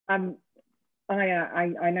Um,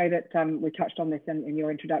 I know that we touched on this in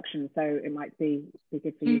your introduction, so it might be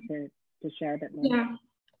good for you to share a bit more. Yeah.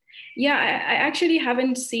 Yeah, I actually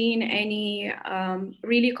haven't seen any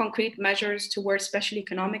really concrete measures towards special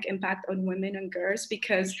economic impact on women and girls,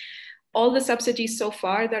 because all the subsidies so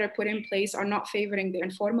far that are put in place are not favoring the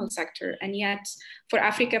informal sector. And yet, for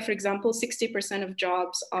Africa, for example, 60% of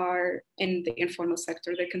jobs are in the informal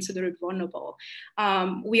sector. They're considered vulnerable.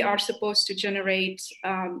 We are supposed to generate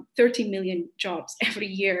 30 million jobs every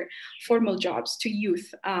year, formal jobs to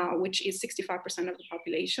youth, which is 65% of the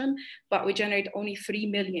population, but we generate only 3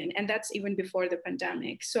 million. And that's even before the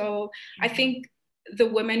pandemic. So I think the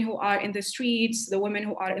women who are in the streets, the women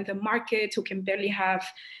who are in the market, who can barely have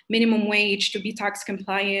minimum wage to be tax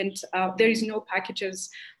compliant, there is no packages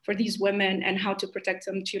for these women and how to protect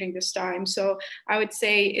them during this time. So I would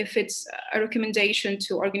say, if it's a recommendation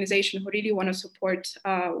to organizations who really want to support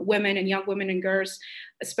women and young women and girls,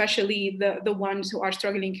 especially the ones who are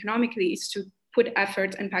struggling economically, is to put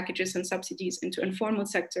effort and packages and subsidies into informal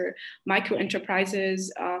sector, micro enterprises,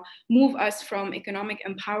 move us from economic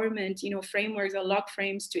empowerment, frameworks or log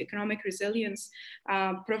frames, to economic resilience,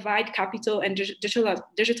 provide capital and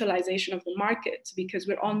digitalization of the market, because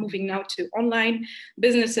we're all moving now to online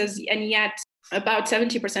businesses, and yet about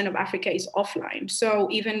 70% of Africa is offline. So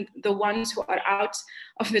even the ones who are out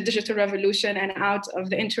of the digital revolution and out of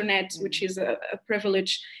the internet, which is a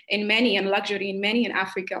privilege in many and luxury in many in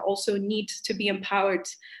Africa, also need to be empowered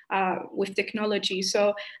with technology.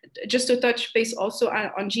 So just to touch base also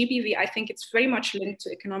on GBV, I think it's very much linked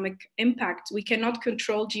to economic impact. We cannot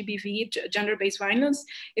control GBV, gender-based violence,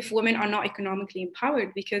 if women are not economically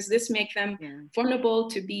empowered, because this makes them vulnerable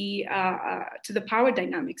to be to the power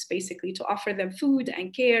dynamics, basically, to offer them food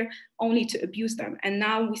and care, only to abuse them. And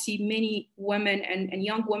now we see many women and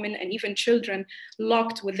young women and even children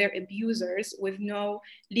locked with their abusers with no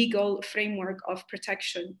legal framework of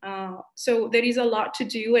protection. So there is a lot to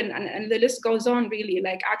do, and the list goes on, really,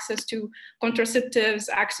 like access to contraceptives,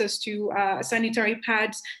 access to sanitary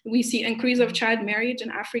pads. We see increase of child marriage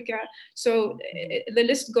in Africa. So the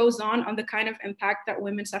list goes on the kind of impact that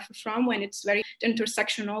women suffer from when it's very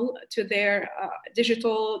intersectional to their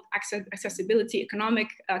digital accessibility, economic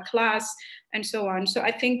class, and so on. So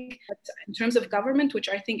I think in terms of government, which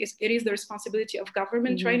I think it is the responsibility of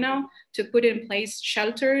government right now to put in place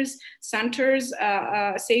shelters, centers,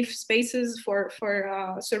 safe spaces for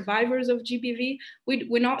survivors of GBV,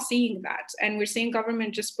 we're not seeing that. And we're seeing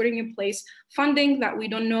government just putting in place funding that we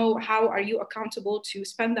don't know how are you accountable to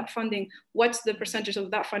spend that funding. What's the percentage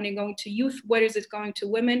of that funding going to youth? Where is it going to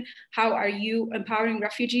women? How are you empowering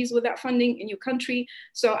refugees with that funding in your country?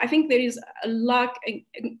 So I think there is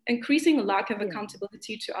increasing lack of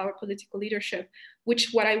accountability to our political leadership, which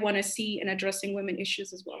what I want to see in addressing women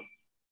issues as well.